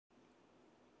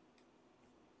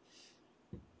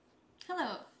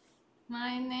Hello,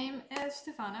 my name is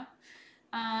Stefana,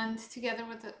 and together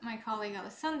with my colleague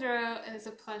Alessandro, it is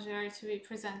a pleasure to be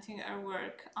presenting our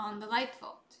work on the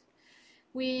LightVault.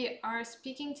 We are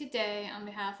speaking today on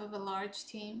behalf of a large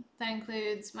team that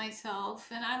includes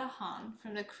myself and Ayla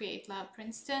from the Create Lab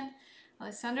Princeton,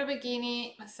 Alessandro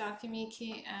Beghini,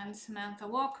 Miki, and Samantha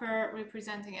Walker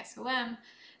representing SOM,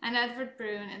 and Edward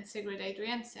Bruun and Sigrid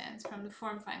Adriaenssens from the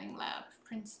Form Finding Lab,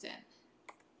 Princeton.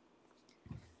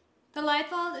 The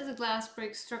LightVault is a glass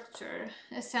brick structure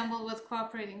assembled with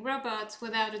cooperating robots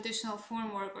without additional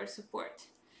formwork or support.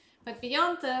 But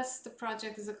beyond this, the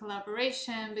project is a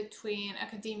collaboration between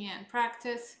academia and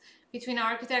practice, between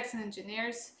architects and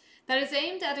engineers, that is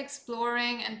aimed at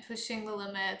exploring and pushing the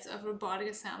limits of robotic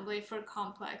assembly for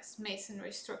complex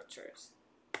masonry structures.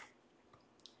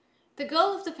 The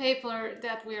goal of the paper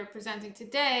that we are presenting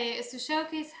today is to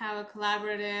showcase how a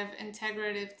collaborative,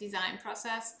 integrative design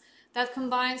process that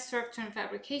combines structure and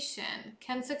fabrication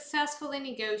can successfully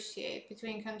negotiate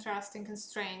between contrasting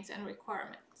constraints and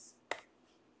requirements.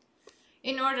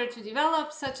 In order to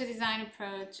develop such a design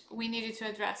approach, we needed to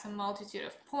address a multitude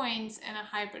of points in a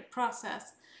hybrid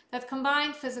process that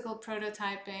combined physical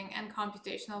prototyping and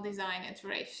computational design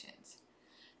iterations.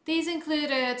 These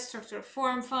included structural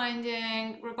form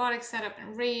finding, robotic setup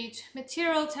and reach,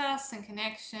 material tests and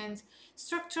connections,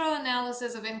 structural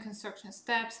analysis of in-construction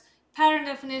steps, pattern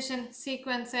definition,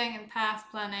 sequencing, and path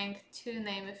planning, to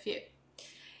name a few.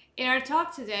 In our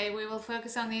talk today, we will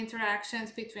focus on the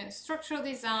interactions between structural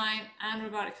design and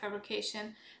robotic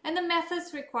fabrication and the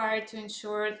methods required to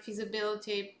ensure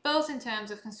feasibility both in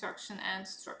terms of construction and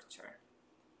structure.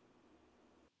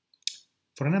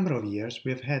 For a number of years,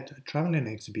 we have had traveling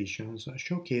exhibitions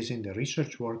showcasing the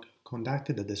research work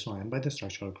conducted at the SOM by the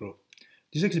structural group.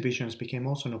 These exhibitions became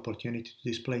also an opportunity to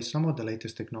display some of the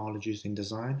latest technologies in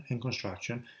design and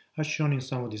construction, as shown in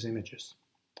some of these images.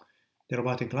 The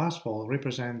robotic glass vault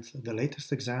represents the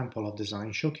latest example of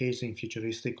design showcasing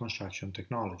futuristic construction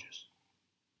technologies.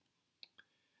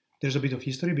 There's a bit of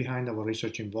history behind our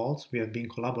research in vaults. We have been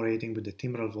collaborating with the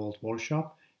Timber Vault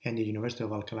Workshop and the University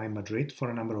of Alcalá in Madrid for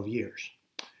a number of years.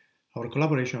 Our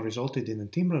collaboration resulted in the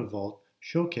Timber Vault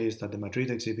showcased at the Madrid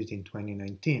exhibit in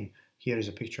 2019. Here is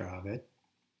a picture of it.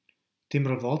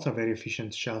 Timber vaults are very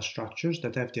efficient shell structures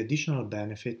that have the additional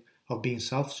benefit of being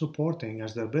self-supporting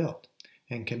as they're built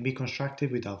and can be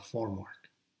constructed without formwork.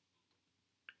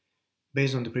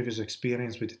 Based on the previous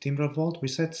experience with the timber vault, we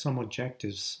set some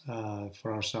objectives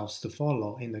for ourselves to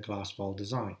follow in the glass vault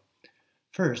design.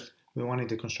 First, we wanted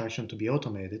the construction to be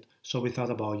automated, so we thought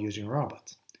about using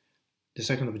robots. The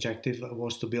second objective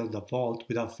was to build a vault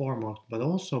without formwork, but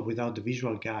also without the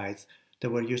visual guides that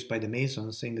were used by the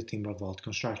masons in the timber vault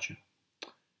construction.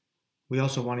 We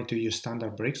also wanted to use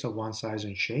standard bricks of one size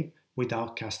and shape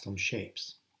without custom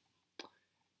shapes.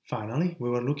 Finally, we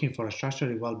were looking for a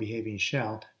structurally well-behaving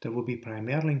shell that would be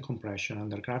primarily in compression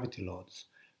under gravity loads,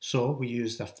 so we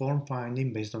used a form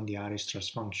finding based on the Airy stress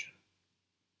function.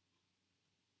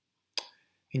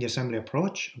 In the assembly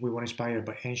approach, we were inspired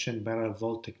by ancient barrel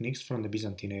vault techniques from the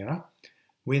Byzantine era.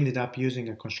 We ended up using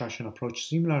a construction approach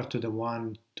similar to the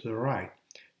one to the right,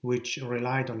 which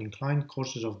relied on inclined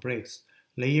courses of bricks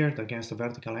layered against a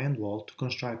vertical end wall to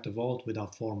construct the vault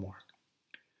without formwork.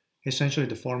 Essentially,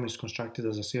 the form is constructed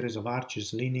as a series of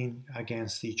arches leaning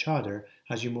against each other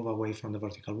as you move away from the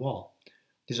vertical wall.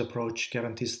 This approach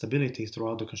guarantees stability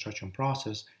throughout the construction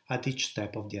process at each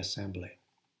step of the assembly.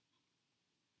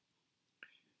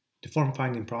 The form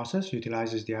finding process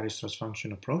utilizes the Airy stress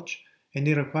function approach, and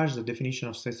it requires the definition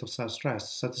of states of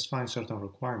self-stress satisfying certain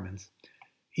requirements.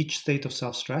 Each state of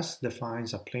self-stress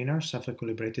defines a planar,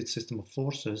 self-equilibrated system of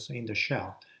forces in the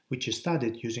shell, which is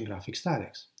studied using graphic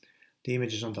statics. The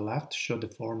images on the left show the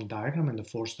form diagram and the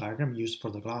force diagram used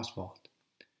for the glass vault.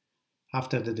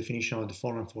 After the definition of the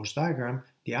form and force diagram,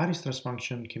 the Airy stress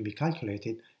function can be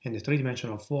calculated and the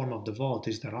three-dimensional form of the vault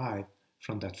is derived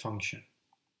from that function.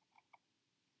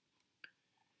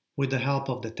 With the help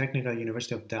of the Technical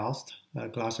University of Delft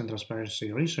Glass and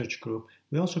Transparency Research Group,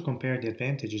 we also compared the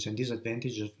advantages and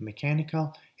disadvantages of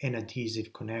mechanical and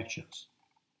adhesive connections.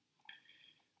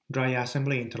 Dry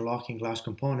assembly interlocking glass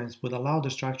components would allow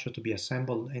the structure to be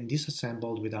assembled and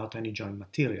disassembled without any joint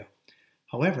material.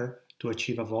 However, to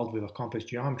achieve a vault with a complex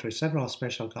geometry, several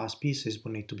special glass pieces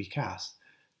would need to be cast.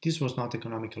 This was not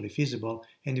economically feasible,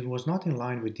 and it was not in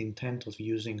line with the intent of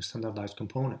using standardized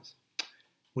components.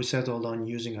 We settled on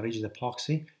using a rigid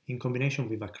epoxy in combination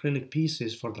with acrylic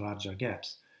pieces for the larger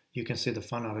gaps. You can see the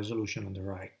final resolution on the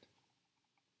right.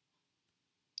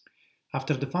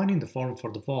 After defining the form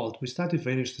for the vault, we studied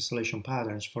various tessellation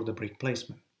patterns for the brick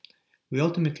placement. We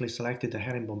ultimately selected the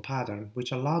herringbone pattern,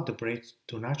 which allowed the bricks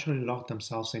to naturally lock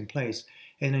themselves in place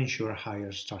and ensure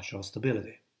higher structural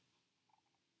stability.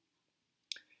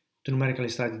 To numerically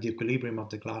study the equilibrium of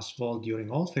the glass vault during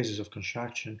all phases of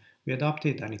construction, we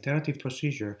adopted an iterative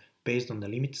procedure based on the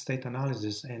limit state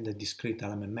analysis and the discrete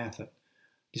element method.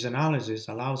 This analysis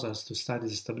allows us to study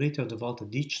the stability of the vault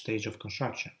at each stage of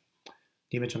construction.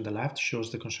 The image on the left shows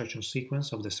the construction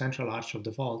sequence of the central arch of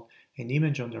the vault, and the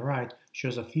image on the right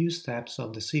shows a few steps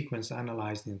of the sequence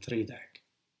analyzed in 3-deck.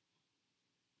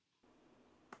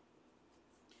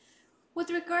 With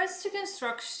regards to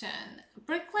construction,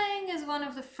 bricklaying is one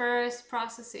of the first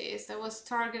processes that was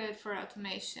targeted for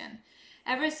automation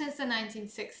ever since the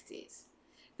 1960s.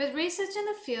 But research in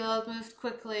the field moved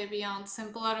quickly beyond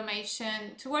simple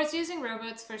automation towards using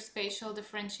robots for spatial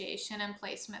differentiation and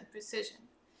placement precision.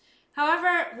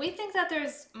 However, we think that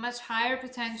there's much higher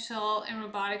potential in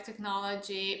robotic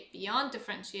technology beyond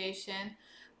differentiation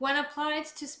when applied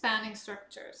to spanning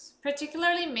structures.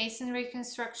 Particularly masonry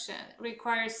construction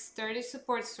requires sturdy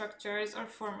support structures or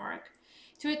formwork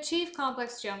to achieve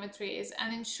complex geometries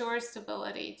and ensure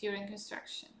stability during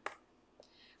construction.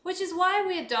 Which is why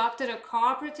we adopted a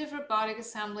cooperative robotic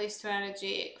assembly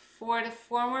strategy for the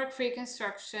formwork-free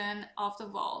construction of the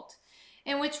vault,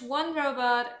 in which one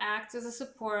robot acts as a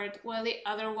support while the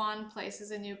other one places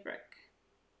a new brick.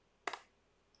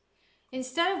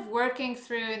 Instead of working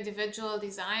through individual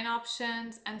design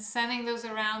options and sending those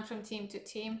around from team to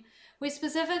team, we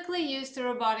specifically used the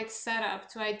robotic setup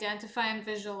to identify and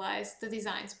visualize the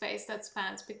design space that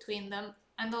spans between them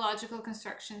and the logical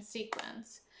construction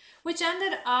sequence, which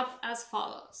ended up as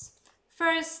follows.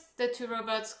 First, the two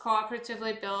robots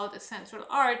cooperatively build a central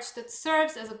arch that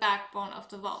serves as a backbone of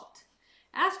the vault.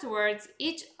 Afterwards,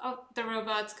 each of the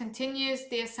robots continues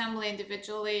the assembly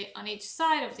individually on each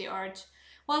side of the arch,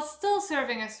 while still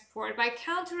serving as support by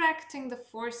counteracting the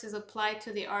forces applied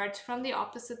to the arch from the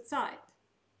opposite side.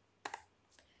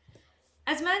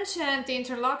 As mentioned, the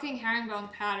interlocking herringbone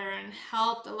pattern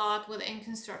helped a lot with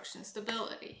in-construction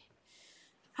stability.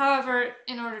 However,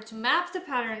 in order to map the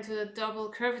pattern to the double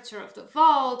curvature of the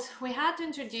vault, we had to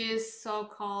introduce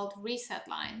so-called reset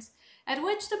lines, at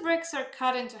which the bricks are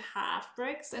cut into half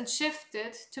bricks and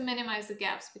shifted to minimize the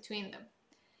gaps between them.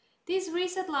 These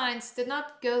reset lines did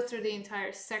not go through the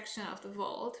entire section of the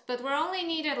vault, but were only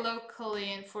needed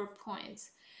locally in 4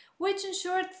 points, which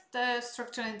ensured the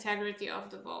structural integrity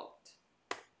of the vault.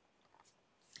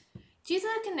 Due to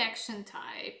the connection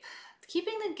type,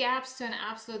 keeping the gaps to an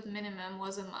absolute minimum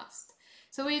was a must.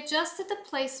 So we adjusted the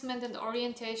placement and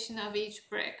orientation of each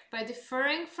brick by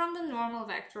differing from the normal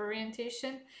vector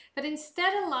orientation, but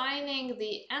instead aligning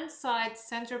the end side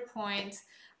center points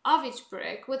of each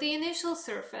brick with the initial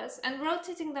surface and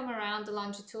rotating them around the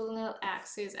longitudinal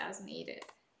axis as needed.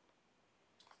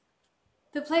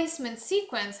 The placement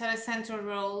sequence had a central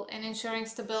role in ensuring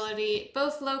stability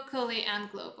both locally and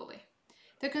globally.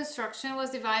 The construction was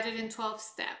divided in 12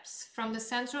 steps, from the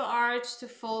central arch to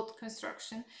full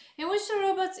construction, in which the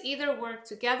robots either worked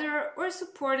together or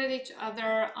supported each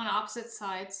other on opposite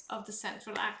sides of the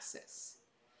central axis.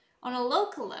 On a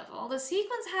local level, the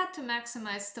sequence had to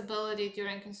maximize stability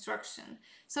during construction,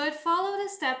 so it followed a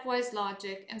stepwise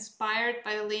logic inspired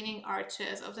by the leaning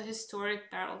arches of the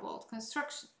historic barrel vault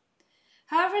construction.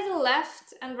 However, the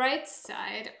left and right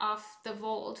side of the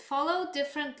vault followed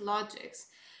different logics,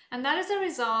 and that is a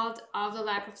result of the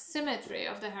lack of symmetry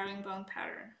of the herringbone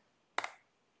pattern.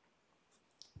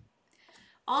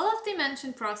 All of the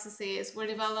mentioned processes were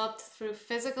developed through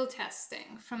physical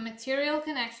testing, from material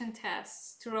connection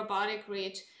tests to robotic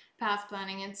reach, path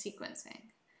planning, and sequencing.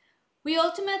 We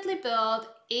ultimately built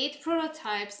 8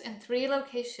 prototypes in 3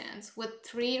 locations with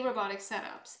 3 robotic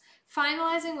setups,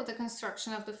 finalizing with the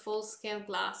construction of the full-scale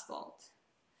glass vault.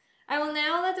 I will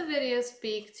now let the video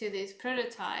speak to these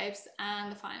prototypes and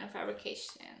the final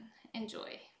fabrication.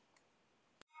 Enjoy!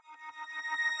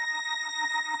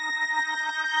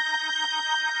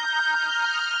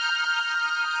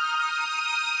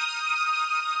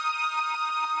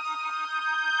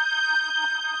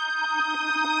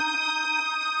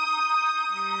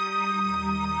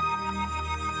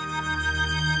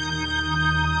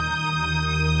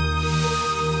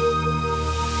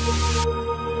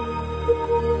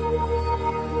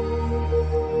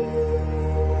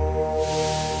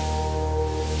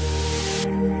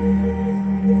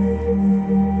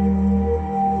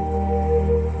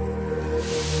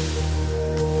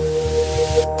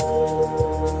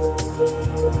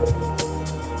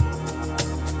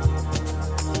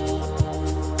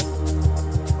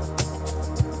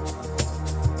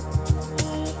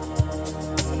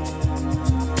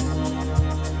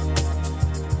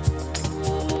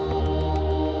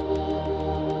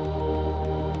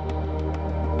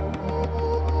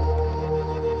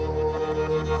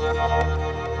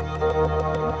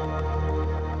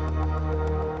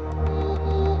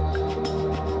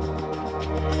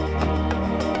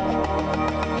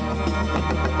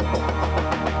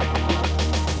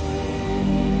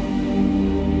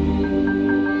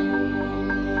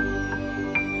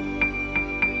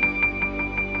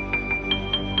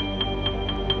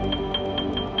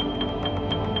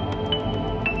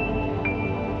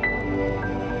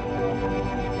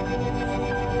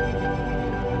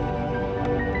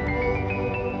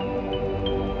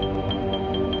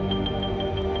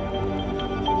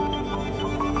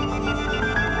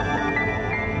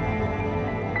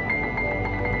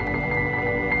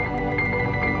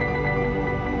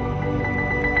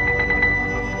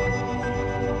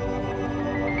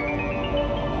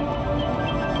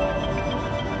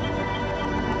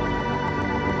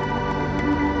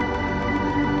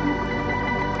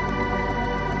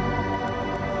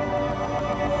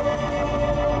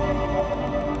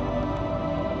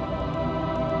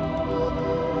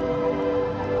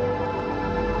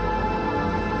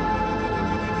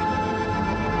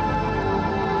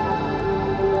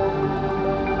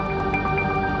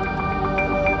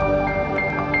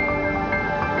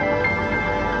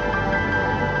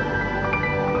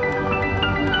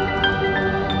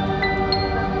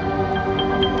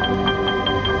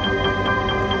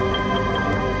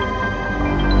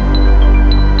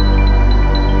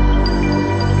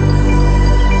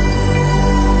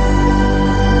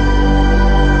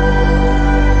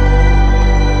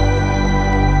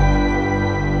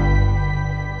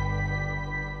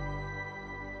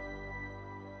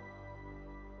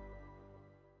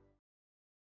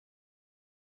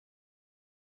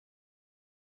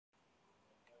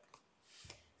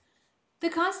 The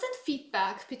constant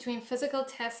feedback between physical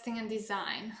testing and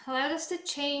design allowed us to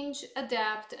change,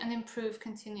 adapt, and improve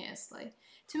continuously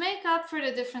to make up for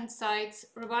the different sites,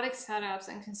 robotic setups,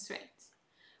 and constraints.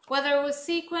 Whether it was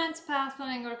sequence, path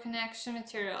planning, or connection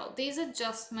material, these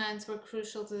adjustments were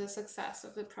crucial to the success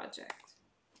of the project.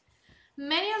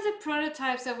 Many of the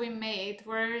prototypes that we made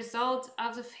were a result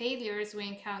of the failures we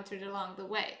encountered along the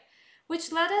way,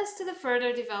 which led us to the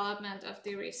further development of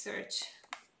the research.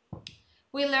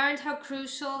 We learned how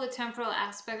crucial the temporal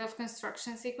aspect of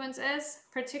construction sequence is,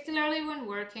 particularly when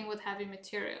working with heavy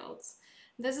materials.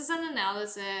 This is an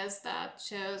analysis that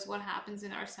shows what happens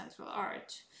in our central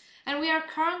arch. And we are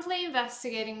currently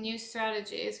investigating new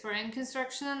strategies for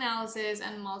in-construction analysis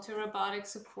and multi-robotic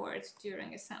support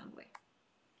during assembly.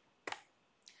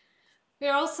 We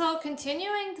are also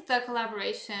continuing the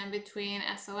collaboration between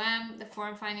SOM, the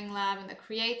Form Finding Lab, and the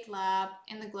Create Lab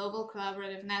in the Global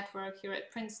Collaborative Network here at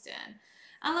Princeton,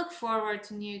 and look forward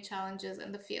to new challenges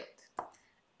in the field.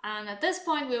 And at this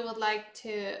point, we would like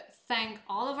to thank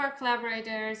all of our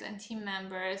collaborators and team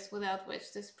members without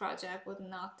which this project would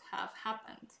not have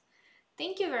happened.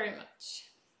 Thank you very much.